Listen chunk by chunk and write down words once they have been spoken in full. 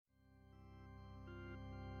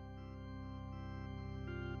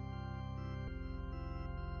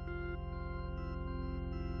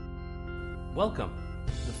Welcome.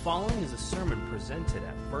 The following is a sermon presented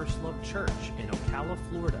at First Love Church in Ocala,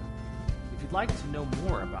 Florida. If you'd like to know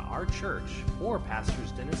more about our church or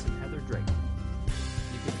Pastors Dennis and Heather Drake,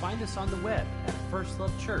 you can find us on the web at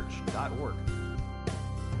firstlovechurch.org.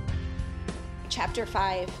 Chapter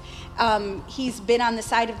 5. He's been on the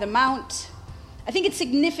side of the mount. I think it's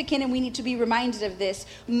significant and we need to be reminded of this.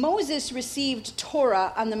 Moses received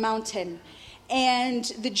Torah on the mountain. And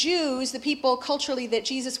the Jews, the people culturally that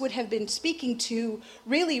Jesus would have been speaking to,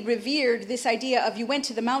 really revered this idea of you went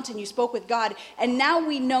to the mountain, you spoke with God, and now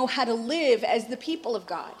we know how to live as the people of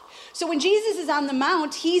God. So when Jesus is on the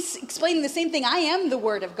mount, he's explaining the same thing. I am the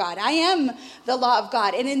word of God. I am the law of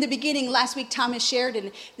God. And in the beginning, last week, Thomas shared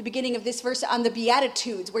in the beginning of this verse on the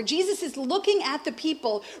Beatitudes, where Jesus is looking at the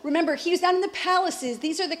people. Remember, he was not in the palaces.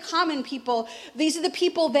 These are the common people. These are the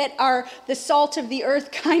people that are the salt of the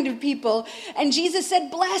earth kind of people. And Jesus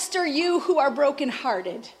said, blessed are you who are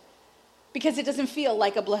brokenhearted. Because it doesn't feel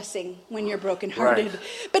like a blessing when you're brokenhearted.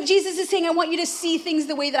 Right. But Jesus is saying, I want you to see things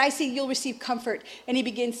the way that I see, you'll receive comfort. And he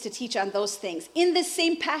begins to teach on those things. In this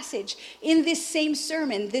same passage, in this same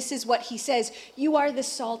sermon, this is what he says. You are the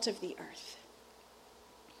salt of the earth.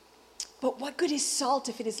 But what good is salt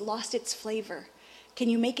if it has lost its flavor? Can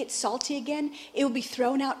you make it salty again? It will be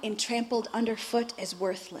thrown out and trampled underfoot as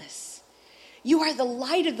worthless. You are the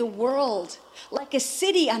light of the world, like a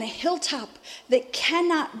city on a hilltop that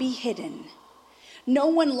cannot be hidden. No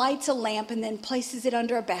one lights a lamp and then places it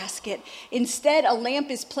under a basket. Instead, a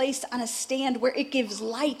lamp is placed on a stand where it gives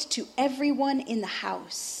light to everyone in the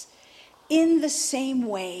house. In the same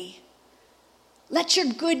way, let your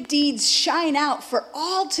good deeds shine out for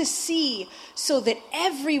all to see so that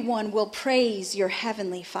everyone will praise your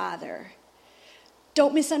heavenly Father.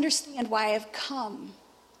 Don't misunderstand why I've come.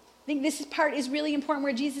 I think this part is really important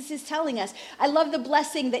where Jesus is telling us. I love the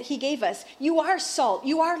blessing that he gave us. You are salt.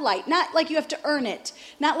 You are light. Not like you have to earn it.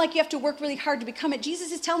 Not like you have to work really hard to become it.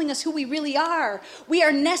 Jesus is telling us who we really are. We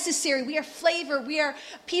are necessary. We are flavor. We are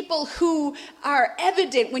people who are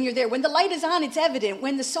evident when you're there. When the light is on, it's evident.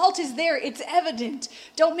 When the salt is there, it's evident.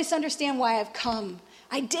 Don't misunderstand why I've come.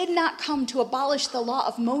 I did not come to abolish the law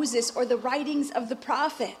of Moses or the writings of the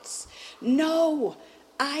prophets. No,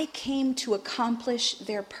 I came to accomplish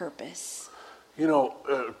their purpose. You know,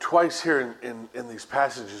 twice here in these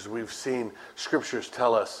passages, we've seen scriptures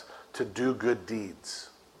tell us to do good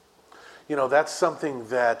deeds. You know, that's something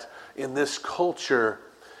that in this culture,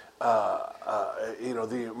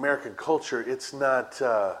 the American culture, it's not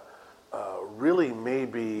really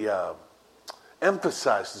maybe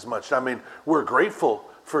emphasized as much. I mean, we're grateful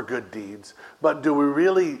for good deeds, but do we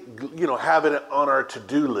really, have it on our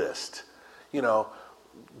to-do list?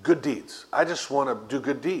 Good deeds. I just want to do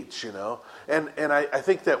good deeds, And I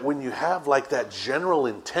think that when you have like that general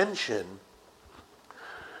intention,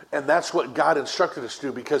 and that's what God instructed us to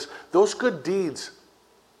do, because those good deeds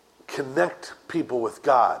connect people with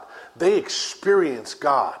God. They experience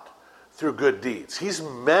God through good deeds. He's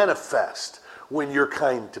manifest when you're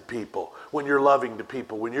kind to people, when you're loving to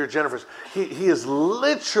people, when you're generous. He is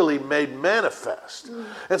literally made manifest.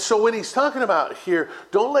 And so when he's talking about here,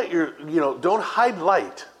 don't let don't hide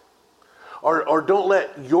light. Or don't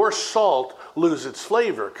let your salt lose its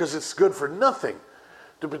flavor, because it's good for nothing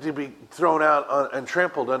to be thrown out and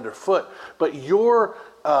trampled underfoot. But your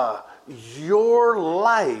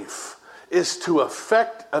life is to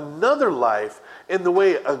affect another life in the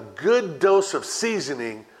way a good dose of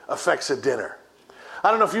seasoning affects a dinner. I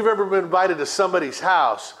don't know if you've ever been invited to somebody's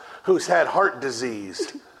house who's had heart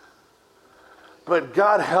disease. But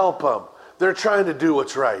God help them. They're trying to do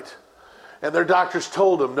what's right. And their doctors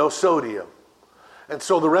told them no sodium. And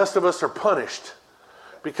so the rest of us are punished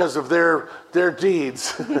because of their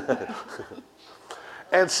deeds.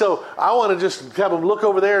 And so I want to just have them look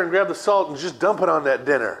over there and grab the salt and just dump it on that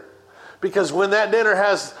dinner. Because when that dinner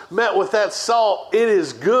has met with that salt, it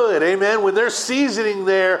is good. Amen. When there's seasoning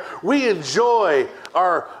there, we enjoy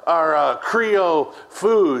our Creole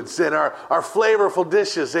foods and our flavorful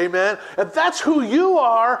dishes. Amen. And that's who you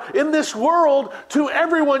are in this world to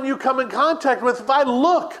everyone you come in contact with. If I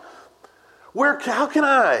look, how can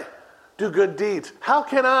I do good deeds? How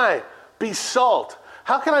can I be salt?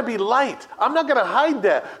 How can I be light? I'm not going to hide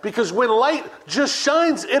that, because when light just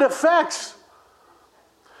shines, it affects.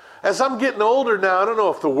 As I'm getting older now, I don't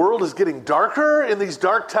know if the world is getting darker in these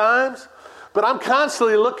dark times, but I'm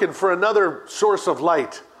constantly looking for another source of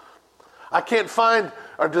light. I can't find,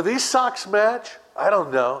 or do these socks match? I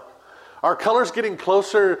don't know. Are colors getting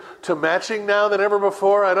closer to matching now than ever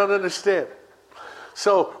before? I don't understand.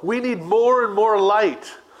 So we need more and more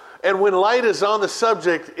light. And when light is on the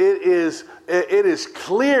subject, it is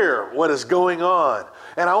clear what is going on.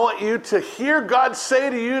 And I want you to hear God say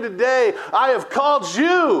to you today, I have called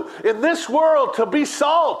you in this world to be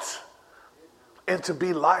salt and to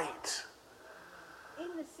be light.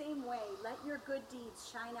 In the same way, let your good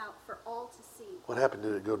deeds shine out for all to see. What happened?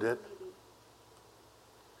 Did it go dead?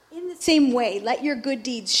 In the same way, let your good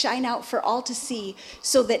deeds shine out for all to see,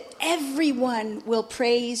 so that everyone will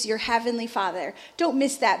praise your heavenly Father. Don't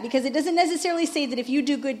miss that, because it doesn't necessarily say that if you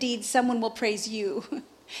do good deeds, someone will praise you.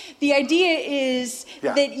 The idea is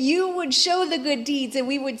that you would show the good deeds and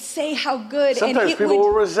we would say how good. Sometimes people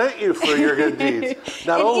will resent you for your good deeds.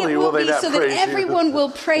 Not only will they not praise you. So that everyone will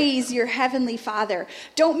praise your heavenly Father.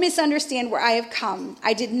 Don't misunderstand where I have come.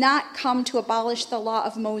 I did not come to abolish the law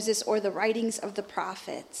of Moses or the writings of the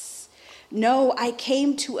prophets. No, I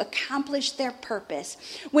came to accomplish their purpose.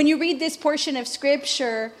 When you read this portion of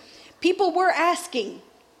Scripture, people were asking,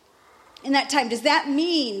 in that time, does that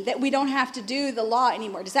mean that we don't have to do the law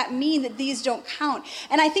anymore? Does that mean that these don't count?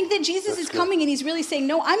 And I think that Jesus is coming and he's really saying,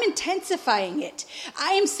 no, I'm intensifying it.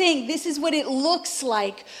 I am saying this is what it looks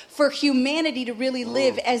like for humanity to really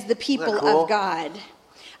live as the people of God.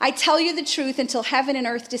 I tell you the truth, until heaven and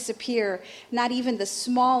earth disappear, not even the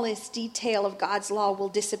smallest detail of God's law will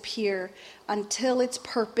disappear until its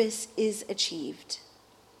purpose is achieved.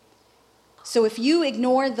 So if you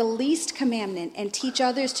ignore the least commandment and teach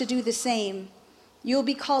others to do the same, you'll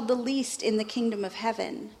be called the least in the kingdom of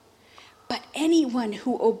heaven. But anyone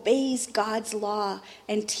who obeys God's law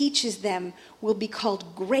and teaches them will be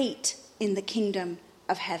called great in the kingdom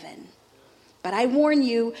of heaven. But I warn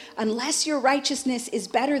you, unless your righteousness is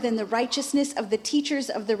better than the righteousness of the teachers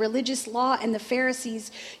of the religious law and the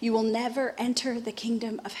Pharisees, you will never enter the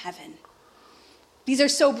kingdom of heaven. These are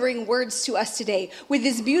sobering words to us today. With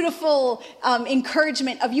this beautiful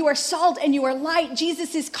encouragement of you are salt and you are light,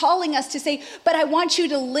 Jesus is calling us to say, but I want you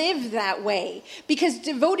to live that way. Because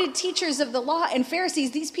devoted teachers of the law and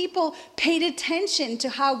Pharisees, these people paid attention to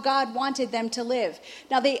how God wanted them to live.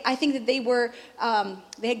 Now, I think that they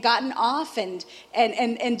had gotten off and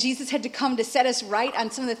Jesus had to come to set us right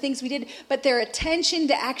on some of the things we did. But their attention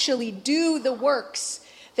to actually do the works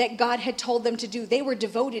that God had told them to do, they were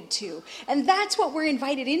devoted to. And that's what we're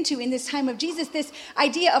invited into in this time of Jesus, this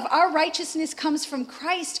idea of our righteousness comes from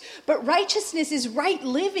Christ, but righteousness is right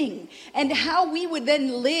living, and how we would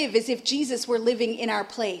then live as if Jesus were living in our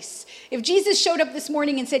place. If Jesus showed up this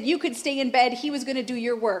morning and said, you could stay in bed, he was going to do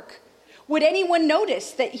your work. Would anyone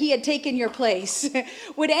notice that he had taken your place?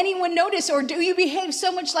 Would anyone notice, or do you behave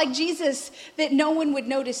so much like Jesus that no one would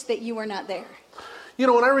notice that you are not there? You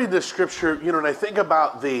know, when I read this scripture, and I think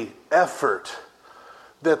about the effort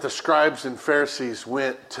that the scribes and Pharisees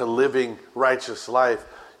went to living righteous life,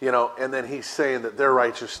 and then he's saying that their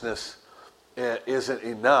righteousness isn't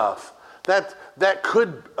enough, that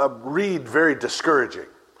could read very discouraging.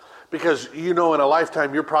 Because, in a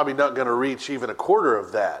lifetime, you're probably not going to reach even a quarter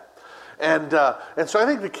of that. And so I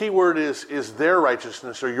think the key word is their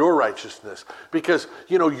righteousness or your righteousness. Because,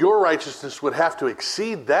 your righteousness would have to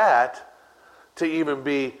exceed that to even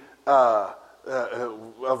be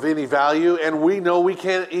of any value, and we know we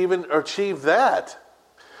can't even achieve that.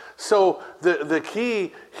 So the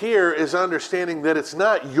key here is understanding that it's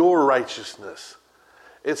not your righteousness.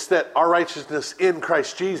 It's that our righteousness in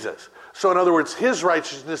Christ Jesus. So in other words, his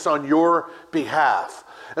righteousness on your behalf.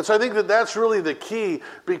 And so I think that that's really the key,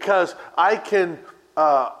 because I can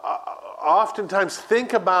oftentimes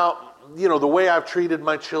think about the way I've treated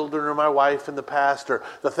my children or my wife in the past, or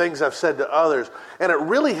the things I've said to others. And it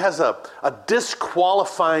really has a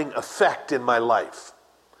disqualifying effect in my life.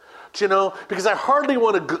 Because I hardly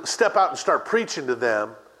want to step out and start preaching to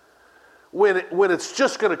them when it's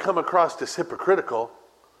just going to come across as hypocritical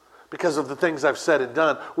because of the things I've said and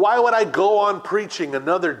done. Why would I go on preaching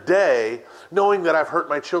another day knowing that I've hurt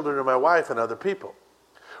my children or my wife and other people?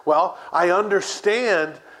 Well, I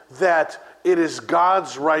understand that it is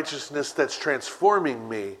God's righteousness that's transforming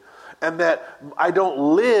me, and that I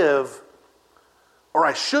don't live, or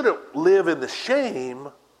I shouldn't live in the shame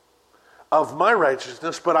of my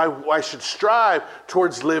righteousness, but I should strive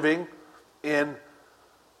towards living in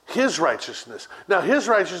his righteousness. Now, his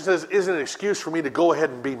righteousness isn't an excuse for me to go ahead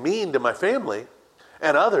and be mean to my family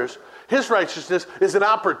and others. His righteousness is an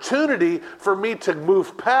opportunity for me to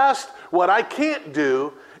move past what I can't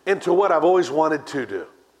do into what I've always wanted to do.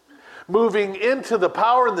 Moving into the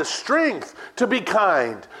power and the strength to be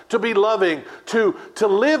kind, to be loving, to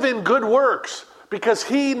live in good works, because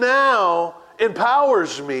he now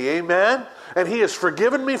empowers me, amen? And he has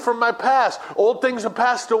forgiven me from my past. Old things have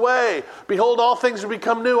passed away. Behold, all things have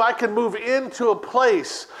become new. I can move into a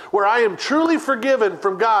place where I am truly forgiven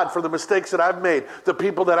from God for the mistakes that I've made, the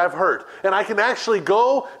people that I've hurt. And I can actually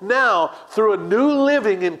go now through a new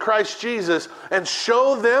living in Christ Jesus and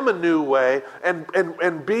show them a new way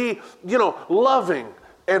and be, loving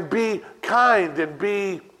and be kind and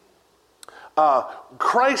be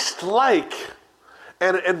Christ-like.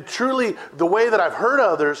 And truly, the way that I've hurt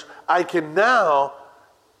others, I can now,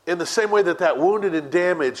 in the same way that wounded and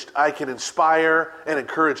damaged, I can inspire and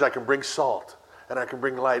encourage. I can bring salt and I can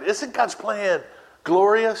bring light. Isn't God's plan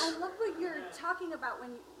glorious? I love what you're talking about when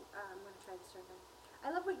you, I'm going to try to start that.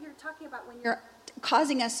 I love what you're talking about when you're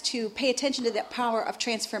causing us to pay attention to that power of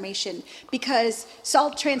transformation, because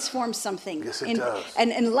salt transforms something. Yes, it does.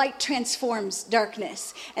 And light transforms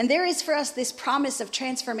darkness. And there is for us this promise of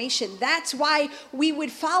transformation. That's why we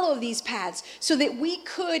would follow these paths, so that we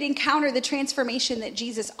could encounter the transformation that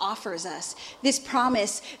Jesus offers us. This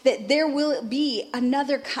promise that there will be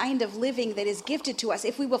another kind of living that is gifted to us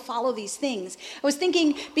if we will follow these things. I was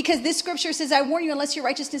thinking, because this scripture says, I warn you, unless your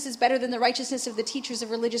righteousness is better than the righteousness of the teachers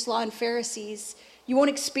of religious law and Pharisees, you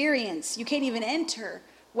won't experience, you can't even enter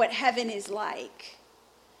what heaven is like.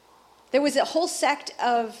 There was a whole sect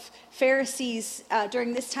of Pharisees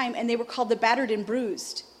during this time, and they were called the battered and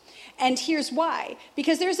bruised. And here's why.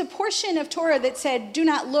 Because there's a portion of Torah that said, do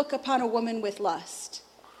not look upon a woman with lust.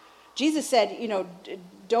 Jesus said,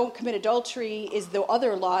 don't commit adultery is the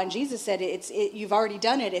other law. And Jesus said, you've already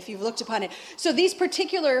done it if you've looked upon it. So these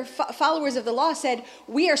particular followers of the law said,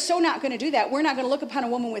 we are so not going to do that. We're not going to look upon a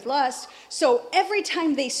woman with lust. So every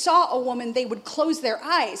time they saw a woman, they would close their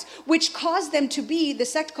eyes, which caused them to be the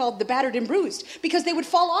sect called the battered and bruised, because they would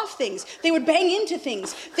fall off things. They would bang into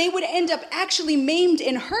things. They would end up actually maimed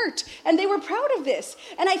and hurt. And they were proud of this.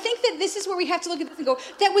 And I think that this is where we have to look at this and go,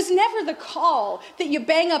 that was never the call, that you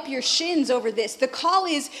bang up your shins over this. The call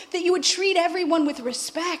is that you would treat everyone with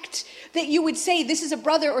respect, that you would say, this is a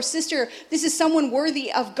brother or sister, this is someone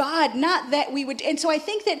worthy of God, not that we would. And so I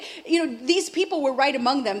think that, these people were right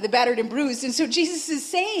among them, the battered and bruised. And so Jesus is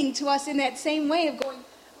saying to us in that same way of going,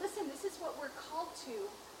 listen, this is what we're called to.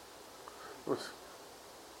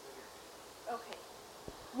 Okay.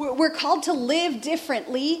 We're called to live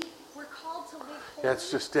differently. We're called to live holy.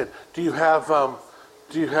 That's just it. Do you have the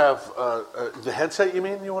headset you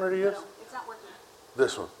wanted to use? No, it's not working.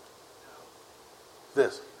 This one.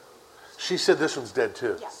 This. She said this one's dead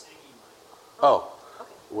too. Yeah. Oh.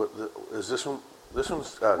 Okay. Is this one? This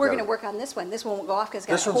one's... We're going to work on this one. This one won't go off because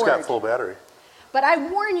this one's got full battery. But I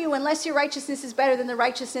warn you, unless your righteousness is better than the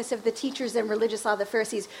righteousness of the teachers and religious law of the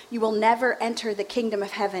Pharisees, you will never enter the kingdom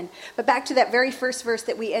of heaven. But back to that very first verse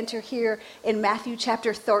that we enter here in Matthew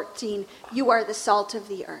chapter 13, you are the salt of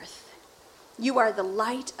the earth. You are the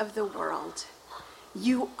light of the world.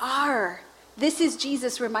 You are. This is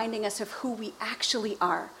Jesus reminding us of who we actually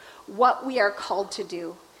are, what we are called to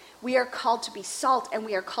do. We are called to be salt, and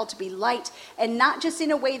we are called to be light, and not just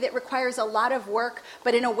in a way that requires a lot of work,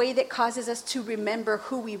 but in a way that causes us to remember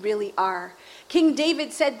who we really are. King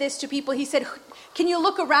David said this to people. He said, can you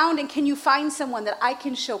look around and can you find someone that I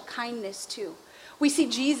can show kindness to? We see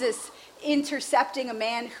Jesus intercepting a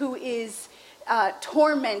man who is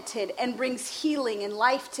tormented and brings healing and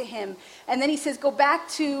life to him. And then he says, go back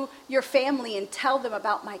to your family and tell them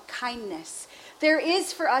about my kindness. There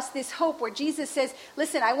is for us this hope where Jesus says,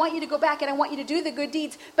 listen, I want you to go back and I want you to do the good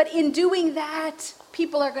deeds. But in doing that,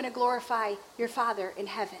 people are going to glorify your Father in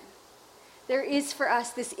heaven. There is for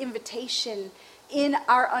us this invitation in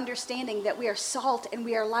our understanding that we are salt and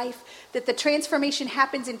we are life, that the transformation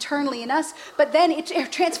happens internally in us, but then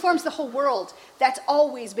it transforms the whole world. That's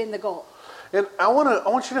always been the goal. And I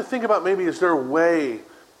want you to think about, maybe is there a way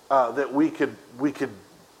that we could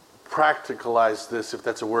practicalize this, if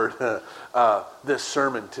that's a word, this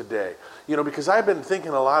sermon today. Because I've been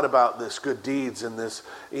thinking a lot about this good deeds and this,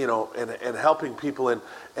 and helping people.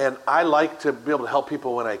 And I like to be able to help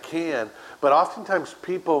people when I can. But oftentimes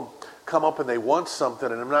people come up and they want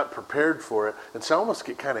something and I'm not prepared for it. And so I almost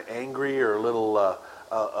get kind of angry or a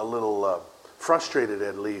little frustrated,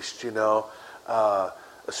 at least,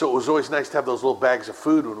 So it was always nice to have those little bags of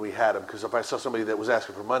food when we had them, because if I saw somebody that was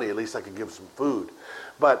asking for money, at least I could give them some food.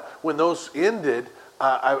 But when those ended,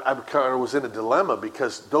 I kind of was in a dilemma,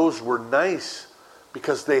 because those were nice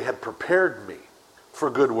because they had prepared me for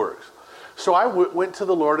good works. So I went to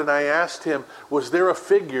the Lord and I asked him, was there a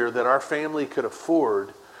figure that our family could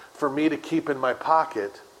afford for me to keep in my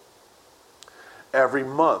pocket every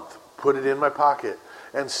month? Put it in my pocket.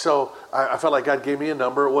 And so I felt like God gave me a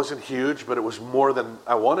number. It wasn't huge, but it was more than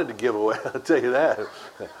I wanted to give away, I'll tell you that.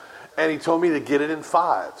 And he told me to get it in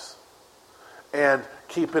 5s and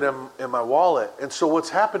keep it in my wallet. And so what's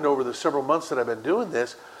happened over the several months that I've been doing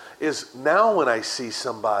this is now when I see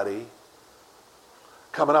somebody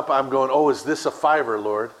coming up, I'm going, oh, is this a 5er,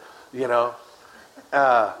 Lord? You know,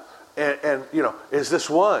 and you know, is this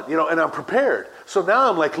one? You know, and I'm prepared. So now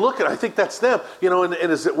I'm like, look, I think that's them. You know, and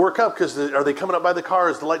does it work up? Because are they coming up by the car?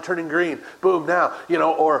 Is the light turning green? Boom, now. You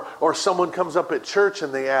know, or someone comes up at church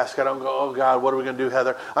and they ask, I don't go, oh God, what are we going to do,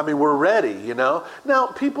 Heather? I mean, we're ready, you know. Now,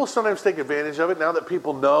 people sometimes take advantage of it. Now that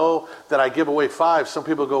people know that I give away 5, some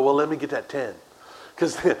people go, well, let me get that 10.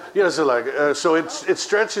 Because, you know, so like, so it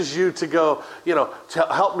stretches you to go, you know, to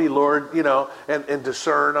help me, Lord, you know, and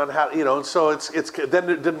discern on how, you know, and so it's then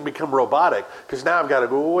it didn't become robotic, because now I've got to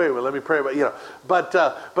go, wait, well, let me pray about, you know, but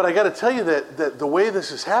I got to tell you that the way this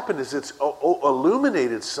has happened is it's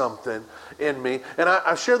illuminated something in me, and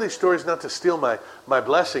I share these stories not to steal my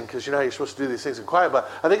blessing, because you know how you're supposed to do these things in quiet, but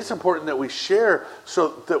I think it's important that we share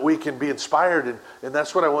so that we can be inspired, and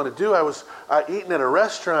that's what I want to do. I was eating at a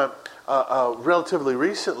restaurant relatively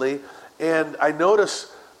recently, and I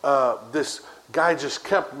noticed this guy just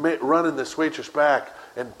kept running this waitress back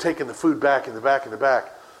and taking the food back in the back,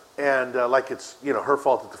 and like it's, you know, her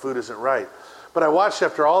fault that the food isn't right. But I watched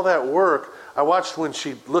after all that work, I watched when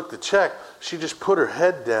she looked to check, she just put her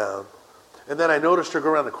head down, and then I noticed her go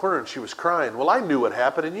around the corner and she was crying. Well, I knew what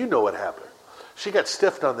happened, and you know what happened. She got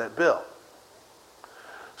stiffed on that bill.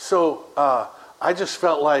 So I just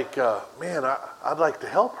felt like, man, I'd like to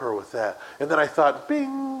help her with that. And then I thought,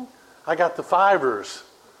 bing, I got the 5ers.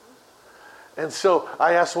 And so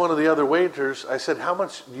I asked one of the other waiters, I said, how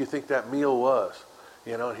much do you think that meal was?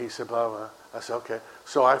 You know, and he said, blah, blah. I said, okay.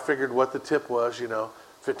 So I figured what the tip was, you know,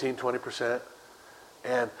 15, 20%.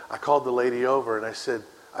 And I called the lady over and I said,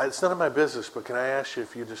 it's none of my business, but can I ask you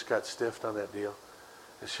if you just got stiffed on that deal?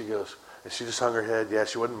 And she goes, and she just hung her head. Yeah,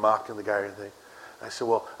 she wasn't mocking the guy or anything. I said,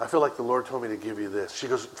 well, I feel like the Lord told me to give you this. She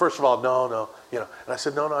goes, first of all, no, you know. And I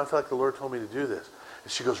said, no, I feel like the Lord told me to do this.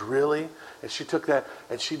 And she goes, really? And she took that,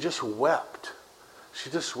 and she just wept.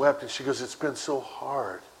 She just wept, and she goes, it's been so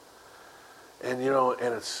hard. And, you know,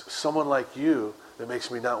 and it's someone like you that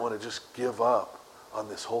makes me not want to just give up on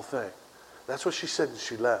this whole thing. That's what she said, and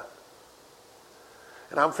she left.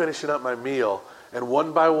 And I'm finishing up my meal, and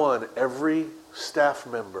one by one, every staff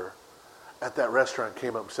member at that restaurant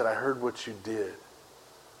came up and said, I heard what you did.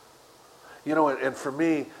 You know, and for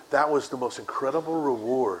me, that was the most incredible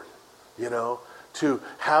reward, you know, to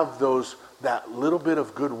have that little bit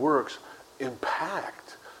of good works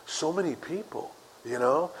impact so many people, you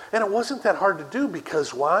know. And it wasn't that hard to do,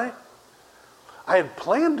 because why? I had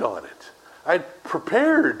planned on it. I had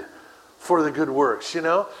prepared for the good works, you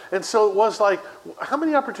know. And so it was like, how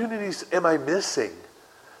many opportunities am I missing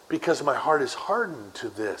because my heart is hardened to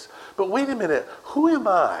this? But wait a minute, who am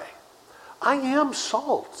I? I am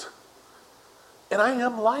salt. And I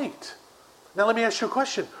am light. Now let me ask you a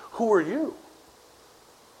question. Who are you?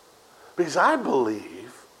 Because I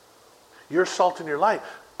believe you're salt and you're light.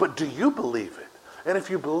 But do you believe it? And if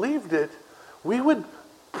you believed it, we would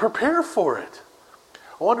prepare for it.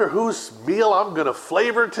 I wonder whose meal I'm going to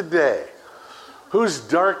flavor today. Whose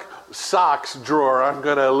dark socks drawer I'm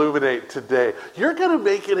going to illuminate today. You're going to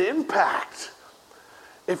make an impact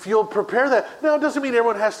if you'll prepare that. Now, it doesn't mean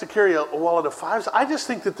everyone has to carry a wallet of 5s. I just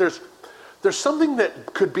think that there's something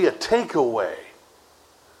that could be a takeaway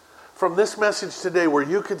from this message today, where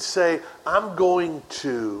you could say, I'm going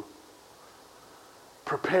to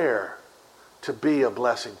prepare to be a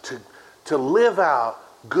blessing, to live out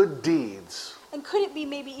good deeds. And could it be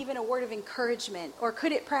maybe even a word of encouragement? Or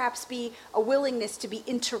could it perhaps be a willingness to be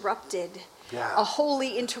interrupted? Yeah. A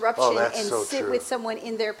holy interruption, and so sit with someone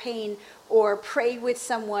in their pain, or pray with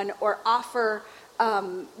someone, or offer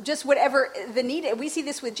just whatever the need. We see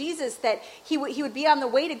this with Jesus, that he would be on the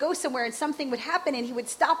way to go somewhere and something would happen and he would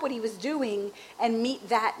stop what he was doing and meet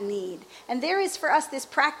that need. And there is for us this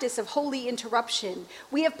practice of holy interruption.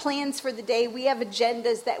 We have plans for the day, we have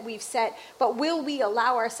agendas that we've set, but will we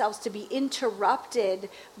allow ourselves to be interrupted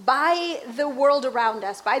by the world around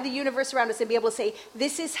us, by the universe around us, and be able to say,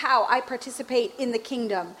 this is how I participate in the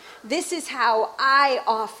kingdom. This is how I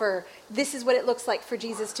offer. This is what it looks like for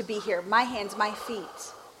Jesus to be here. My hands, my feet.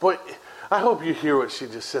 Boy, I hope you hear what she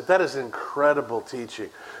just said. That is incredible teaching.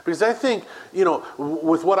 Because I think, you know,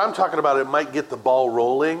 with what I'm talking about, it might get the ball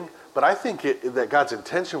rolling. But I think that God's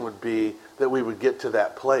intention would be that we would get to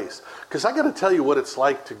that place. Because I got to tell you what it's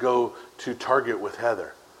like to go to Target with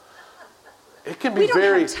Heather. It can be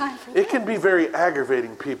it can be very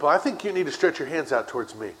aggravating, people. I think you need to stretch your hands out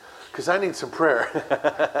towards me, because I need some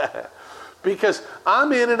prayer. Because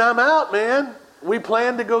I'm in and I'm out, man. We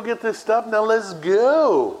plan to go get this stuff. Now let's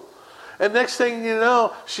go. And next thing you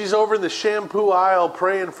know, she's over in the shampoo aisle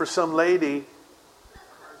praying for some lady.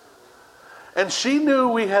 And she knew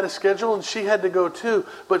we had a schedule and she had to go too,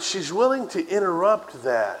 but she's willing to interrupt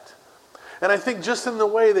that. And I think just in the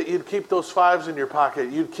way that you'd keep those fives in your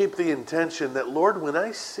pocket, you'd keep the intention that, Lord, when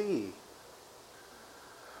I see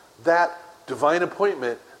that divine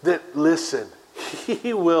appointment, that, listen,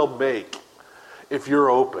 He will make if you're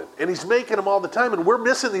open. And He's making them all the time, and we're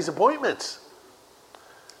missing these appointments.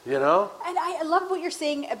 You know? And I love what you're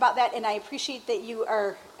saying about that, and I appreciate that you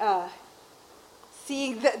are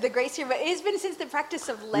seeing the grace here. But it has been since the practice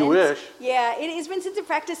of Lent. You wish. Yeah, it has been since the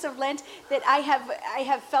practice of Lent that I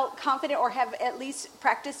have felt confident, or have at least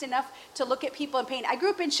practiced enough to look at people in pain. I grew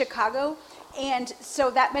up in Chicago, and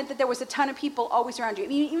so that meant that there was a ton of people always around you. I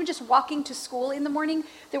mean, even just walking to school in the morning,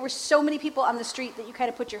 there were so many people on the street that you kind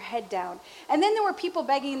of put your head down. And then there were people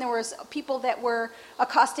begging, and there was people that were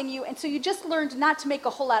accosting you, and so you just learned not to make a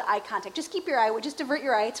whole lot of eye contact. Just keep your eye, just divert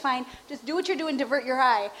your eye, it's fine. Just do what you're doing, divert your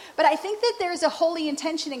eye. But I think that there's a holy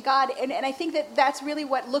intention in God, and I think that that's really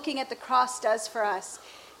what looking at the cross does for us,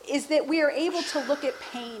 is that we are able to look at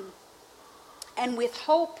pain and with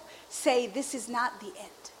hope say, this is not the end.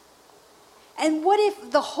 And what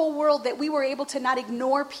if the whole world, that we were able to not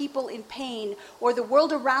ignore people in pain or the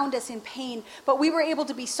world around us in pain, but we were able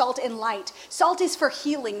to be salt and light. Salt is for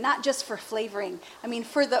healing, not just for flavoring. I mean,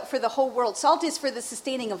 for the whole world. Salt is for the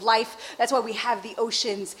sustaining of life. That's why we have the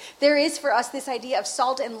oceans. There is for us this idea of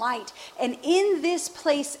salt and light. And in this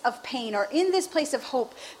place of pain, or in this place of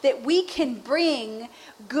hope, that we can bring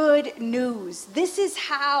good news. This is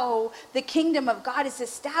how the kingdom of God is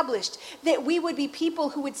established. That we would be people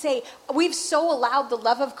who would say, we've so allowed the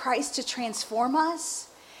love of Christ to transform us,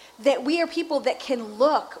 that we are people that can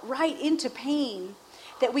look right into pain,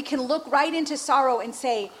 that we can look right into sorrow and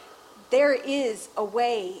say, there is a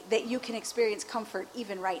way that you can experience comfort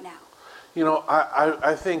even right now. You know,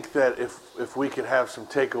 I think that if we could have some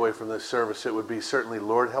takeaway from this service, it would be certainly,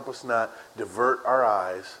 Lord, help us not divert our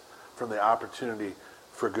eyes from the opportunity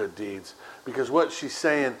for good deeds. Because what she's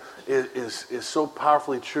saying is so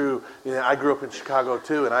powerfully true. You know, I grew up in Chicago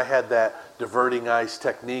too, and I had that diverting eyes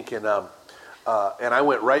technique, and I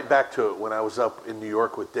went right back to it when I was up in New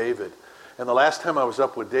York with David. And the last time I was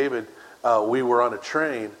up with David, we were on a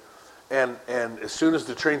train, and as soon as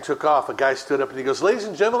the train took off, a guy stood up and he goes, "Ladies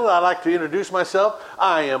and gentlemen, I'd like to introduce myself.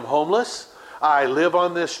 I am homeless. I live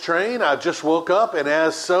on this train. I just woke up, and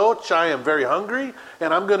as such, I am very hungry,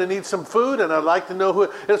 and I'm going to need some food, and I'd like to know who."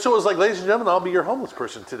 And so it was like, "Ladies and gentlemen, I'll be your homeless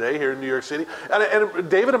person today here in New York City." And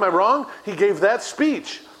David, am I wrong? He gave that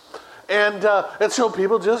speech. And so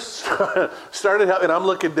people just started helping, and I'm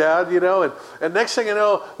looking down, you know, and next thing you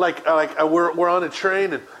know, we're on a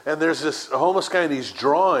train, and there's this homeless guy, and he's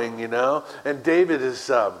drawing, you know, and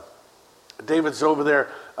David's over there.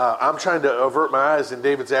 I'm trying to avert my eyes, and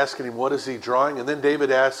David's asking him, what is he drawing? And then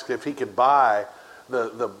David asked if he could buy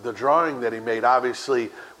the drawing that he made. Obviously,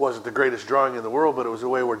 wasn't the greatest drawing in the world, but it was a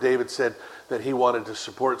way where David said that he wanted to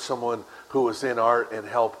support someone who was in art and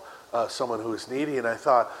help someone who was needy. And I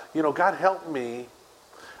thought, you know, God help me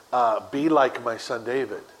be like my son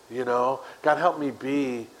David. You know, God help me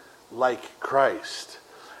be like Christ.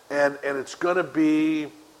 And it's going to be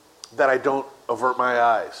that I don't avert my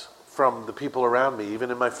eyes from the people around me, even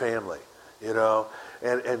in my family, you know,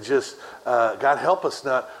 and just, God help us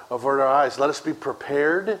not avert our eyes. Let us be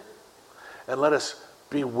prepared, and let us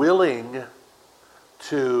be willing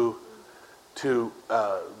to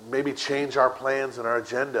maybe change our plans and our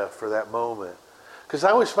agenda for that moment. Because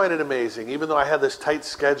I always find it amazing, even though I had this tight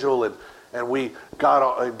schedule and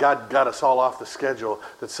God got us all off the schedule,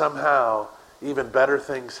 that somehow even better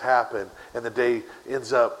things happen, and the day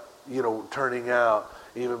ends up, you know, turning out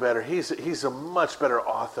even better. He's a much better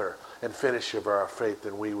author and finisher of our faith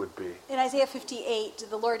than we would be. In Isaiah 58,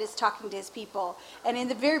 the Lord is talking to his people. And in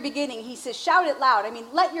the very beginning, he says, shout it loud. I mean,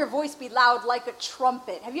 let your voice be loud like a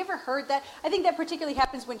trumpet. Have you ever heard that? I think that particularly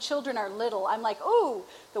happens when children are little. I'm like, oh,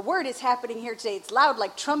 the word is happening here today. It's loud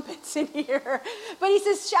like trumpets in here. But he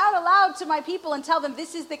says, shout aloud to my people and tell them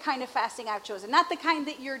this is the kind of fasting I've chosen. Not the kind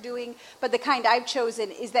that you're doing, but the kind I've chosen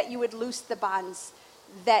is that you would loose the bonds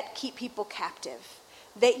that keep people captive.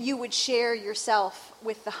 That you would share yourself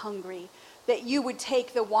with the hungry, that you would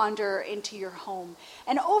take the wanderer into your home.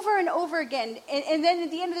 And over again, and then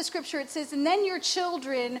at the end of the scripture it says, and then your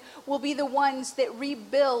children will be the ones that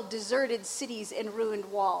rebuild deserted cities and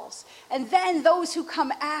ruined walls. And then those who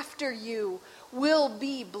come after you will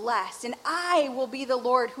be blessed, and I will be the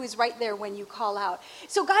Lord who is right there when you call out.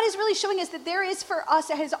 So God is really showing us that there is for us,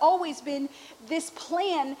 it has always been this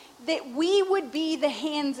plan that we would be the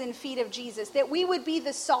hands and feet of Jesus, that we would be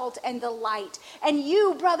the salt and the light. And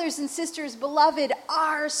you, brothers and sisters, beloved,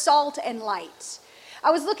 are salt and light.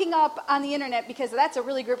 I was looking up on the internet because that's a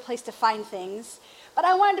really good place to find things. But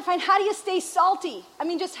I wanted to find, how do you stay salty? I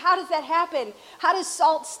mean, just how does that happen? How does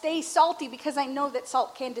salt stay salty? Because I know that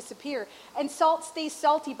salt can disappear. And salt stays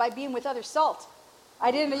salty by being with other salt.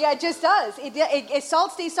 It just does.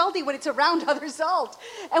 Salt stays salty when it's around other salt.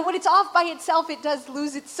 And when it's off by itself, it does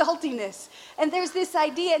lose its saltiness. And there's this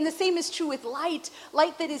idea, and the same is true with light.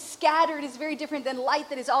 Light that is scattered is very different than light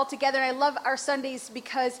that is all together. And I love our Sundays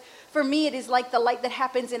because for me, it is like the light that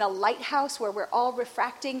happens in a lighthouse where we're all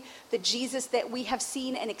refracting the Jesus that we have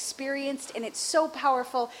seen and experienced. And it's so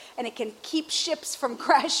powerful, and it can keep ships from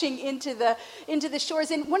crashing into the shores.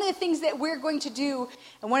 And one of the things that we're going to do,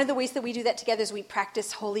 and one of the ways that we do that together, is we practice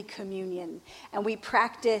Holy Communion, and we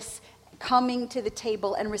practice coming to the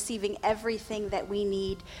table and receiving everything that we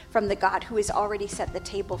need from the God who has already set the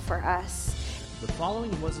table for us. The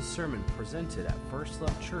following was a sermon presented at First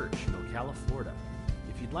Love Church in Ocala, Florida.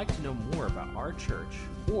 If you'd like to know more about our church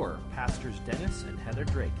or Pastors Dennis and Heather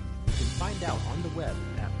Drake, you can find out on the web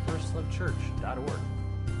at firstlovechurch.org.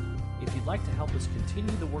 If you'd like to help us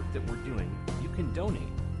continue the work that we're doing, you can donate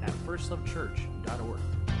at firstlovechurch.org.